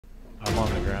I'm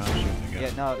on the ground shooting again.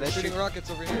 Yeah, no, they're shooting rockets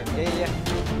over here. Yeah.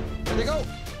 There they go!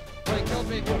 Oh, he killed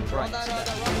me. Right. On that rocket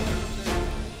over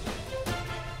there.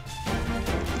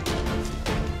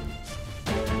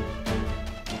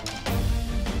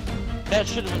 That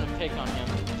should have been a pick on him.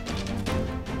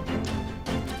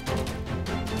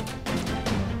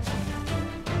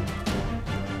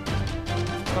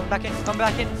 Come back in, come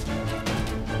back in.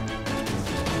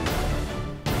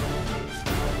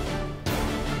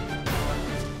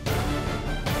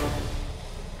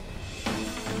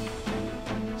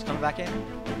 He's coming back in.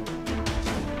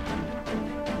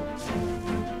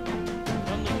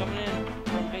 Coming in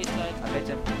from base side. I hit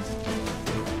him.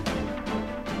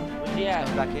 Where's he at?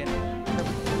 Coming back in.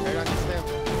 Right on his stem.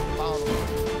 Follow him.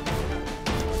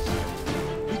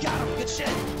 We got him. Good shit.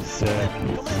 Sick.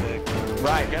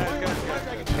 Right,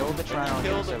 Guys. kill the trial.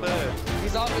 Kill the bird.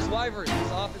 He's off his wyvern.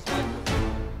 He's off his wyvern.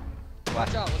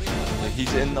 Watch out. Let me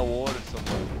He's in the water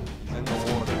somewhere. He's in the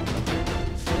water.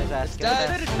 Get his ass, get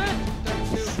dead. his ass.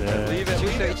 Sick. Leave it.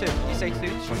 232. You say 2?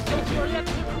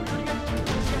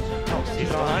 He's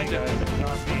behind us. He's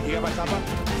on me. You got my top up?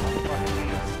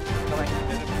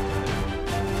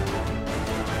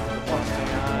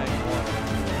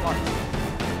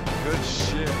 Good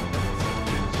shit.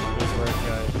 Good work,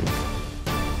 guys.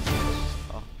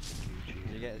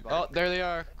 Oh, there they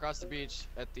are. Across the beach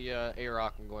at the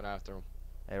A-Rock. I'm going after him.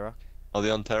 A-Rock? Are they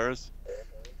on terrace?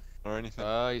 Or anything?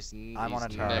 He's I'm on a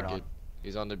turret naked. on.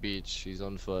 He's on the beach. He's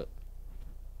on foot.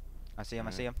 I see him,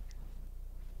 I see him.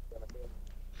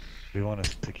 We want to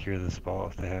secure the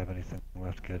spot if they have anything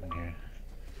left good in here.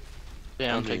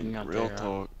 Yeah, I'm taking out real there.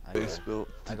 talk. I They got it. built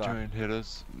I to got try it. and hit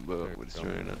us, but we're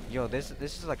destroying it. Yo, this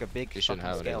is like a big You shouldn't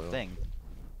fucking have it, scale though. thing.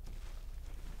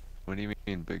 What do you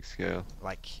mean big scale?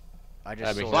 Like, I I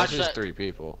just mean, saw Watch that's just that. 3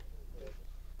 people.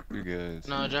 You guys.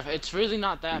 No, Jeff, it's really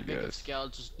not that big of Yes. scale.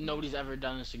 It's just nobody's ever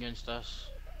done this against us.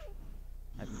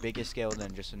 a bigger scale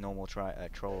than just a normal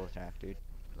troll attack, dude.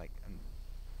 Like,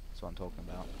 that's what I'm talking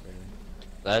about, really.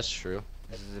 That's true.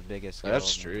 This is a bigger scale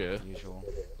That's than true, yeah. usual.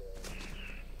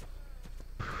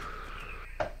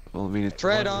 Well, I mean, it's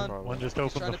Tread one- on. Probably. One just He's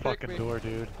opened trying the to pick fucking me. door,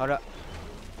 dude. One's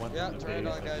Yeah, in the turn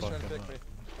base, on, guys. I Trying to fucking pick me.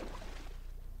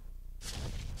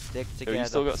 Stick Yo, together. you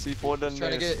still got C4 down He's there?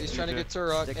 trying to get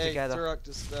Turok. Stick Hey, together. Turok,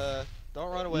 just don't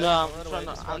run away. No, don't I'm run trying away. to,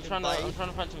 Just I'm fucking trying to, bite I'm trying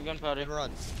to find some gunpowder. and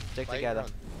run. Stick Bite and together.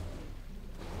 run.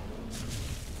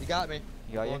 You got me.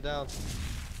 You got Going you? down.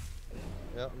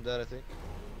 Yeah, I'm dead, I think.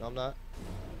 No, I'm not.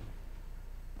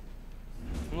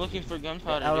 I'm looking for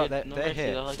gunpowder, Oh, dude. they're No here.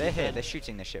 mercy, like They're you here. said. They're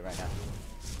shooting this shit right now.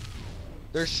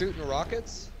 They're shooting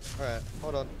rockets? Alright,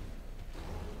 hold on.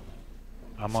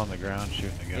 I'm on the ground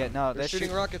shooting again. Yeah, no, They're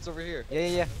shooting rockets over here.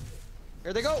 Yeah.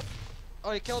 Here they go!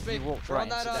 Oh, he killed me. He walked We're right on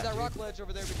that, into that, that dude. rock ledge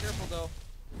over there. Be careful, though.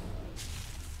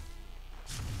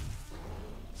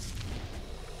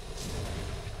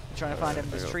 I'm trying to find him in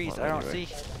I these got trees. one I don't anyway.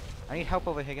 see. I need help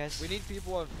over here, guys. We need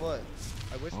people on foot.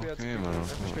 I wish we had Okay, some man, people.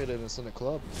 okay. I wish we had us in a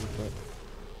club.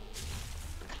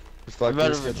 What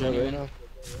about over journeyman?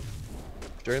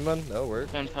 Journeyman? No,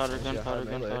 work. Gunpowder, Yeah, gunpowder,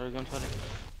 melee. gunpowder.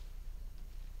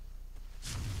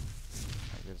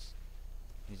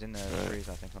 He's in the Right. trees,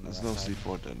 I think, on the There's right no side.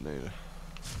 C4 detonator.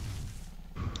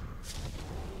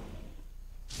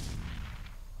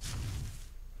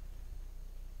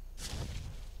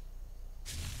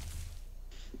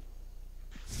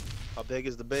 How big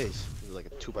is the base? Is it like a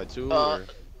 2x2 Uh, or?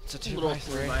 It's a Little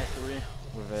 2x3 3x3.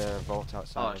 with a vault Oh,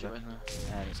 outside shit, of it. right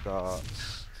now. And it's got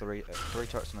three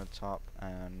turrets on the top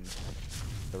and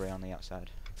 3 on the outside.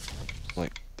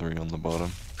 Like 3 on the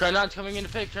bottom. Try not coming in to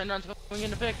pick, try not coming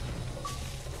in to pick.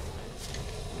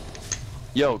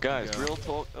 Yo, guys, Yeah. real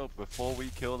talk though, before we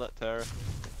kill that terror,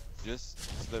 just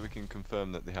so that we can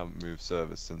confirm that they haven't moved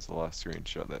servers since the last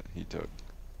screenshot that he took.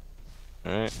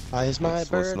 Alright? Hi, is my Let's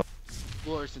bird? not-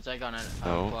 Floor since I got at 5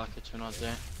 No. o'clock, it's not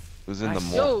there. It was in the Nice.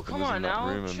 mall. Yo, It come was in on that now,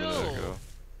 room a minute chill. ago.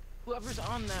 Whoever's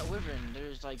on that wyvern,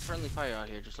 there's like friendly fire out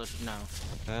here, just let you know.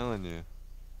 Telling you.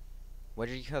 Where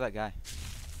did you kill that guy?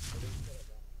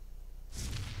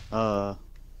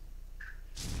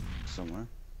 Somewhere.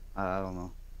 I don't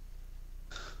know.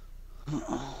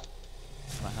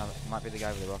 Might be the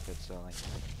guy with the rocket, so like.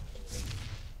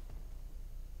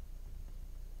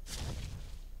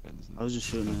 I was just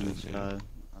shooting Don't at this do guy.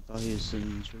 I thought he was sitting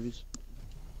in the trees.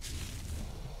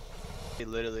 He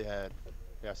literally had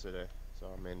yesterday, so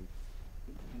I mean,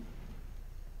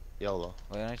 YOLO.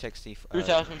 Well, it only takes C4.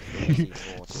 3,000.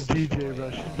 C4 to DJ destroy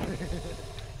Russian.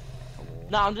 a wall.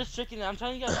 Nah, I'm just tricking. I'm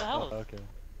trying to get the health. Okay.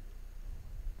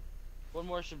 One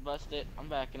more should bust it. I'm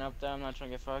backing up there. I'm not trying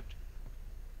to get fucked.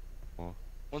 Well.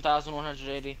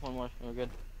 1,180. One more. We're good.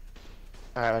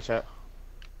 Alright, watch out.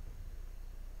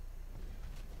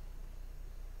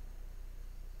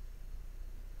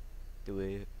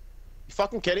 Delete. You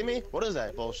fucking kidding me? What is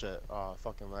that bullshit? Oh,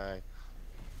 fucking lag.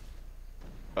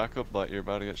 Back up, like you're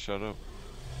about to get shut up.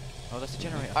 Oh, that's the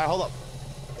generator. Alright, hold up.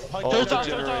 Oh, Turn the it off,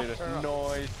 generator. turn it off.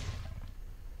 Noise.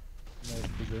 Nice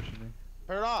positioning.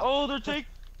 Turn it off. Oh,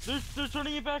 they're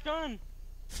turning it back on.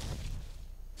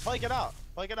 Pike it out.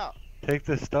 Pike it out. Take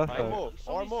this stuff Or out. move.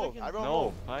 Or move. I don't No,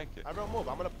 move. pike it. Everyone move.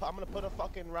 I'm gonna put a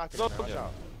fucking rocket Go. in there. Watch Yeah.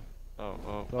 out. Oh,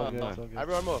 It's all good, it's all good.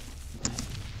 Everyone move.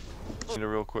 Need it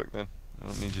real quick then. I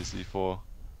don't need your C4.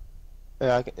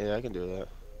 Yeah, I can do that.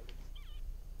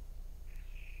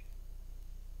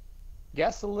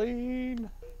 Gasoline.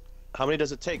 How many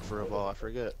does it take for a ball? I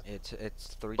forget. It's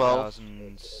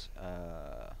 3,000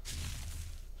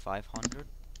 500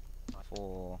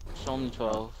 for It's only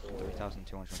 12.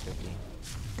 3,250.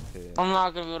 I'm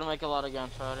not gonna be able to make a lot of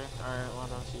gunpowder. Alright, well,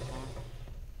 don't see one.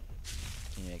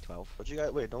 Can you make 12? What you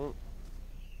got? Wait, don't.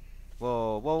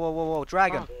 Whoa,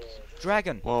 dragon! Fuck.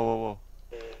 Dragon! Whoa.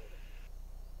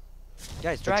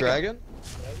 Guys, A dragon! dragon?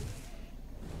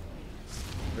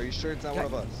 Are you sure it's not one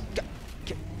of us?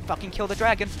 Fucking kill the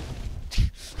dragon!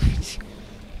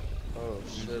 Oh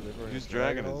shit, they're going Whose to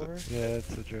dragon is over? Yeah,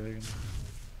 it's a dragon.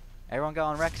 Everyone go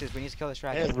on Rex's, we need to kill this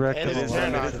dragon. Wreck And them it's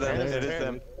alive. turn on, It is them. and it's It is turn.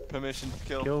 them. Permission to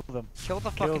kill. Kill them. Kill the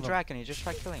Kill fucking them. dragon, he just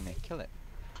tried killing me. Kill it.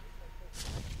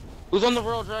 Who's on the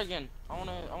royal dragon? I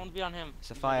wanna be on him.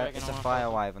 It's a He's fire, dragon, it's I a wanna fire fuck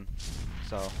him. wyvern.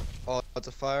 So, Oh, it's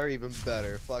a fire, even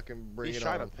better. Fucking bring He's it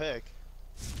trying to on. pick.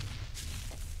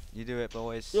 you do it,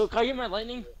 boys. Yo, can I get my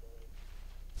lightning?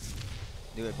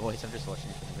 Do it, boys. I'm just watching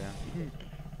you from the ground.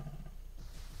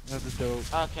 That's a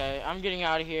dope. Okay, I'm getting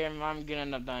out of here and I'm gonna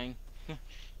end up dying. Same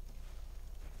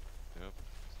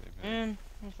here. Man,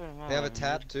 I'm sorry, my They have a lightning,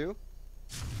 tap dude. too?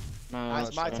 No, That's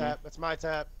it's my fine. tap. That's my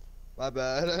tap. My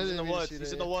bad. I He's in didn't the mean to woods. shoot He's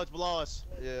at in the you. woods below us.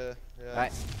 Yeah, yeah.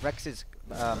 Alright, Rex is,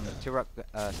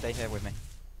 stay here with me.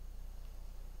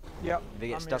 Yep. If you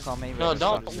get I'm stuck here. on me, No, we're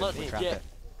don't stuck, let we trap Jeff. it.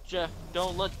 Jeff,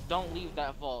 don't leave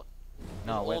that vault.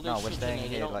 No, All their we're shit's in staying there, they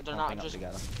here, don't- like, they're pumping not up just-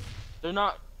 together. They're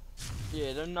not.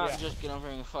 Yeah, they're not Yeah. just gonna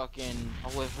bring fucking a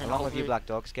wyvern Along with you, over. black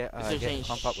dogs, get, there's any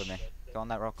pump up with me. Go on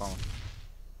that rock column.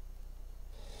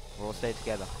 We'll all stay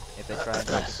together. If they try and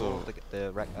try to So- pull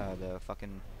the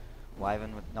fucking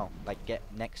wyvern with, no, like, get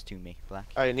next to me, black.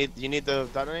 Alright, you need the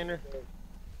detonator?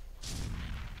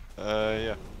 Yeah.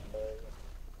 Alright,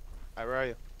 where are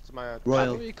you? It's my. What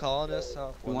are you calling us?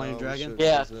 You want your dragon?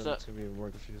 Yeah, It's so- gonna be more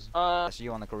confusing. That's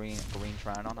you on the green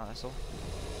trianon, that's all.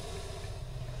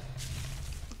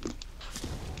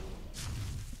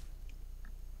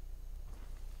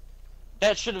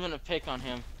 That should have been a pick on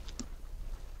him.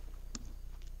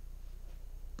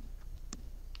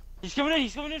 He's coming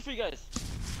in for you guys.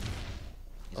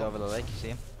 He's over the lake, you see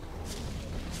him?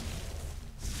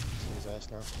 His ass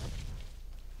now.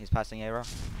 He's passing arrow.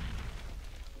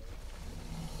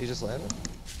 He just landed?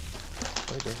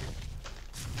 Okay.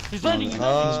 He's landing. He's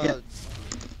landing.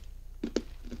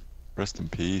 Rest in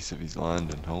peace if he's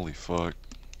landing. Holy fuck.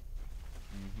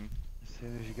 Mm-hmm. As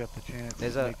soon as you got the chance.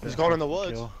 There's make a- that He's going in the fucking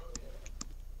woods. kill.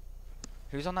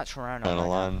 Who's on that trianon Trying to right now?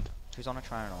 land. Who's on a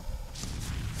trianon?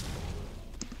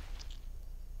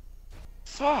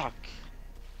 Fuck.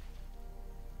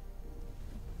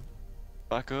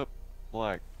 Back up.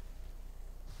 Black.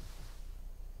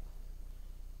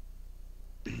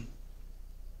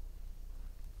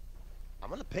 I'm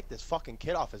gonna pick this fucking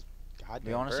kid off his goddamn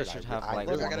Be honest, bird. it should have, like,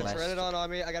 Look, I one got a less. Pteranodon on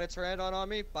me. I got a Pteranodon on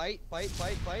me. Bite, bite,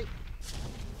 bite, bite.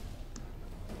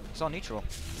 It's on neutral.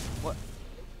 What?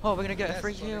 Oh, we're gonna get Yes, a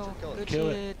free it's on kill. neutral, kill it. Good Kill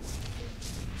it. shit.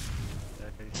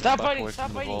 Stop Back fighting. away Stop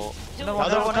from the fighting. vault. Kill Another him. one,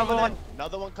 Another one another coming one. in.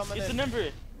 Another one coming It's in. the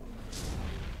number.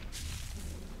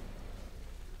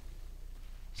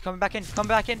 He's coming back in. Come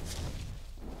back in.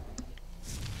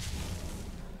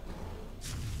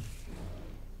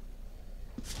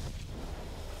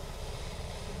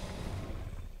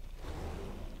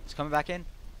 He's coming back in.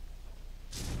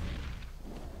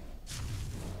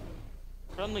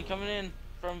 Friendly coming in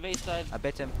from base side. I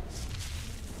bit him.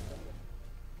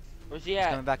 Where's he He's at?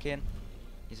 coming back in.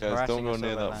 He's Guys, harassing don't go us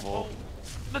near over that land. vault.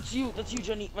 That's you,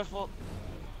 Jenny. My fault.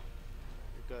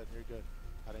 You're good. You're good.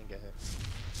 I didn't get hit.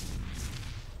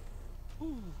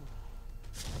 Ooh.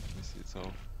 Let me see it's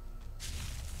all.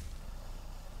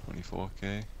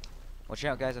 24k. Watch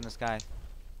out, guys, in the sky.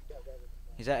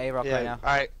 He's at A-Rock Yeah. right now.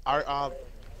 All right.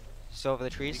 He's over the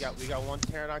We trees. got one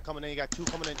Pteranodon coming in. You got two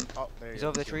coming in. Oh, there you He's go.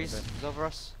 over the See him right trees. He's over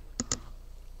us. there.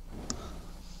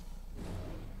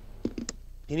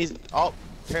 He needs. Oh,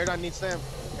 Pteranodon needs them.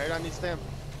 Pteranodon needs them.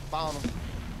 Follow him.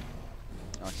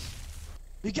 Nice.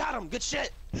 We got him. Good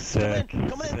shit. Sick. Come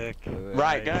in. Sick.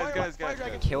 Right, Fire- guys. fire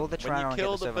dragon. Kill the When Trianon you and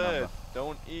kill get the the server bird, number.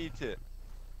 don't eat it.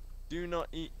 Do not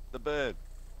eat the bird.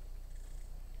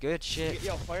 Good shit.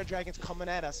 Yo, fire dragon's coming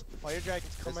at us. Fire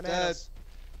dragon's coming at dead. us.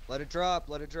 Let it drop.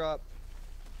 Let it drop.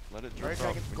 Let it Fire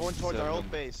drop. dragon's We going need to towards our serve old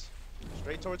them. base.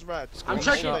 Straight towards red. I'm Screenshot.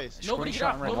 checking. Base. Nobody get Screenshot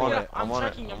off. and Nobody record get it. off. I'm I'm on it.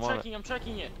 checking. I'm I'm on it. checking. I'm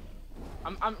checking it.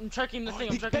 I'm checking the thing.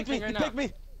 I'm He checking the picked me. thing He right picked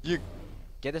now. me.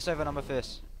 Get this over number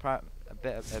first. A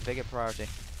bigger priority.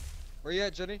 Where you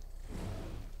at, Jenny?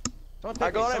 Someone I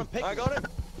pick me. got him. Someone pick I me. got him.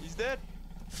 He's dead.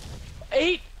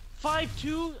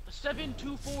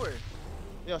 852-724.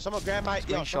 Yo, someone grab my. Yo,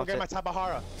 Screenshot someone grab my it.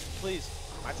 Tapahara. Please.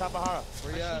 My Tapahara.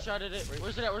 Where I you at? screenshotted it.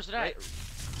 Where's it at? Where's it at?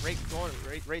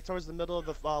 Right towards the middle of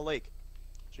the lake.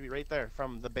 Should be right there.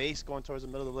 From the base going towards the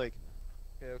middle of the lake.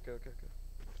 Okay.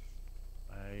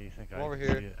 I think Come I over can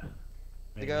here. see it.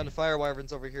 The guy on the fire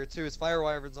wyvern's over here too. His fire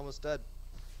wyvern's almost dead.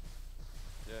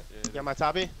 Yeah. You got my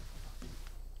Tabi? You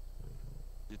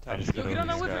I tapped just it get on on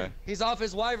this the guy. wyvern. He's off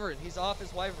his wyvern. He's off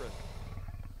his wyvern. Here,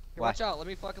 Why? watch out. Let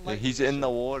me fucking Yeah, light he's this in the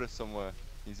shit. water somewhere.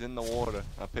 He's in the water.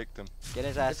 I picked him. Get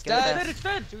his ass. It's Get his dead. ass. It's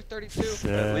dead. 232.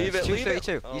 Leave it. Leave it.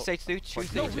 232. Oh. You say two. Fuck.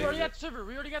 232. No, we already got the server.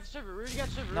 We already got the server. We already got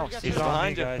the server. We No, already got the He's He's server. on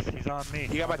me, behind you. guys. He's on me.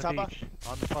 You got on my the Tapa? beach.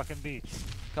 On the fucking beach.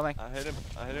 Coming. I hit him.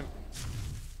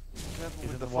 Careful He's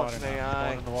with in the the water fucking now. He's AI.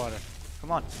 going in the water.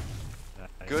 Come on.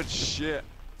 Nice. Good shit.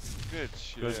 Good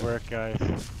shit. Good work, guys.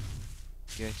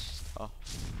 Good stuff.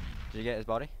 Did you get his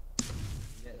body?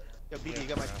 Yo, BD, you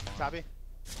got my Tabi?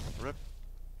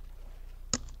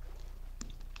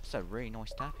 That's a really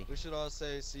nice tappy. We should all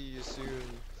say see you soon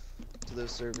to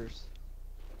those servers.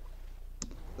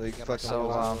 Like fucking So,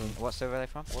 goes on. what server are they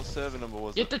from? What server number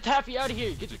was Get it? the taffy out of here.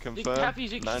 Get Did you the confirm?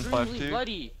 taffy's extremely 952?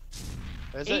 bloody.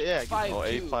 Is it? Yeah. 852. Oh,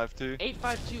 852.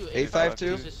 852.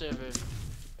 852? is the server.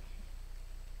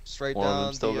 Straight One of them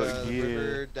down still the, got the gear.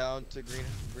 river down to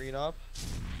green up.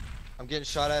 I'm getting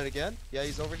shot at again. Yeah,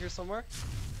 he's over here somewhere.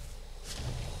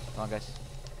 Come on, guys.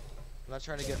 I'm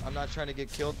not trying to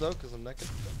get killed though, cause I'm naked.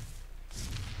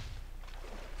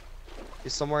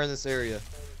 He's somewhere in this area.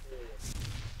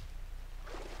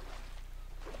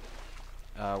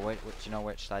 Wait, do you know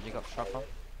which side you got shot from?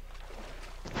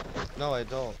 No, I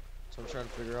don't. So I'm trying to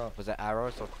figure out. Was it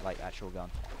arrows or like actual gun?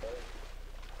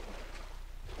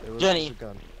 It was Jenny. just a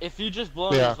gun. If you just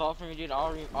blow Yeah. this off for me, dude,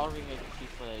 I'll remake the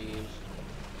FIFA that you use.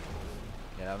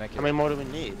 Yeah, that'll make it. How many more do we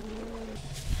need?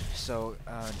 So,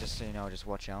 just so you know, just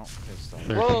watch out, because like,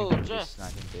 13. Whoa, these Jeff.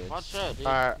 sniping dudes. Watch out, dude.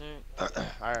 Alright. Dude.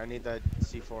 Alright, I need that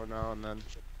C4 now and then.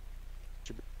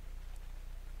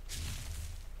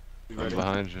 You I'm ready?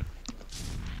 behind you.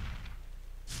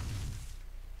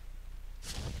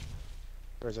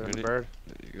 Where's it? Ready? Bird?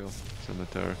 There you go.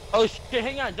 Cemetery. Oh shit,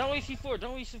 hang on. Don't waste C4.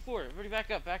 Don't waste C4. Everybody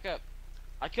back up, back up.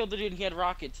 I killed the dude and he had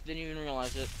rockets. Didn't even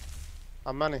realize it.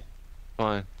 How many?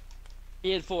 Fine.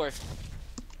 He had 4.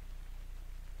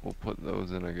 We'll put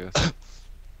those in, I guess.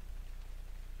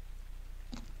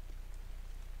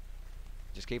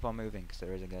 Just keep on moving, because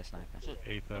there is a guy sniping. What's to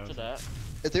 8,000. that?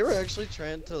 If they were actually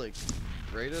trying to like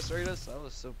raid us, that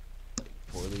was so like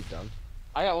poorly done.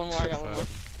 I got one more. I got one more.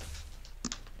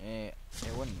 It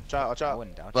wouldn't. Watch I out.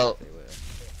 wouldn't doubt Well- it if they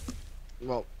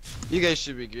were. Well, you guys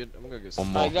should be good. I'm gonna go. One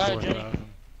I more. got it, Jenny.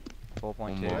 4,000. 4.2.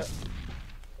 One more.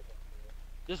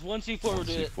 Just one C4 will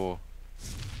do it. C4.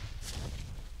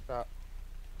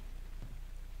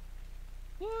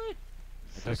 What?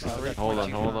 Six. Hold on,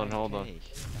 hold on, hold on. Okay,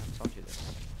 I told you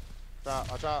this.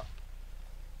 Watch out.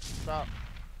 Stop.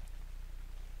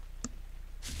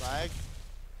 Flag?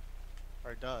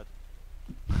 Or dud?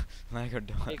 Like a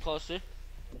dog. Hey, closer.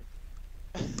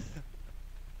 Oh.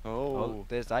 Oh,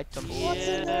 there's items.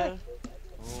 Yeah.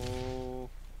 Oh.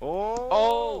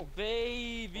 Oh,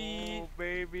 baby. Oh,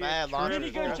 baby. Mad it's launcher.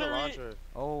 Minigun critical. turret. Launcher.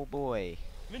 Oh boy.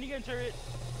 Minigun turret.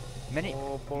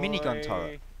 Minigun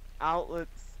turret. Outlets.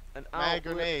 An Mad outlet.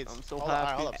 grenades. I'm so Hold on, alright,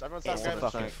 happy. hold up. Everyone It's stop a grabbing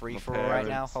fucking shit. free My for all right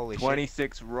now. parents. Holy shit.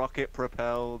 26 rocket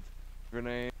propelled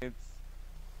grenades.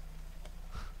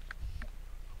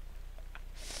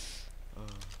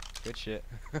 Good shit.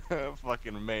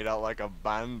 Fucking made out like a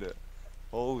bandit.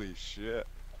 Holy shit.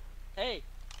 Hey,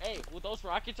 with those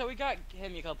rockets that we got,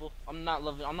 hand me a couple. I'm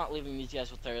not leaving these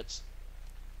guys with turrets.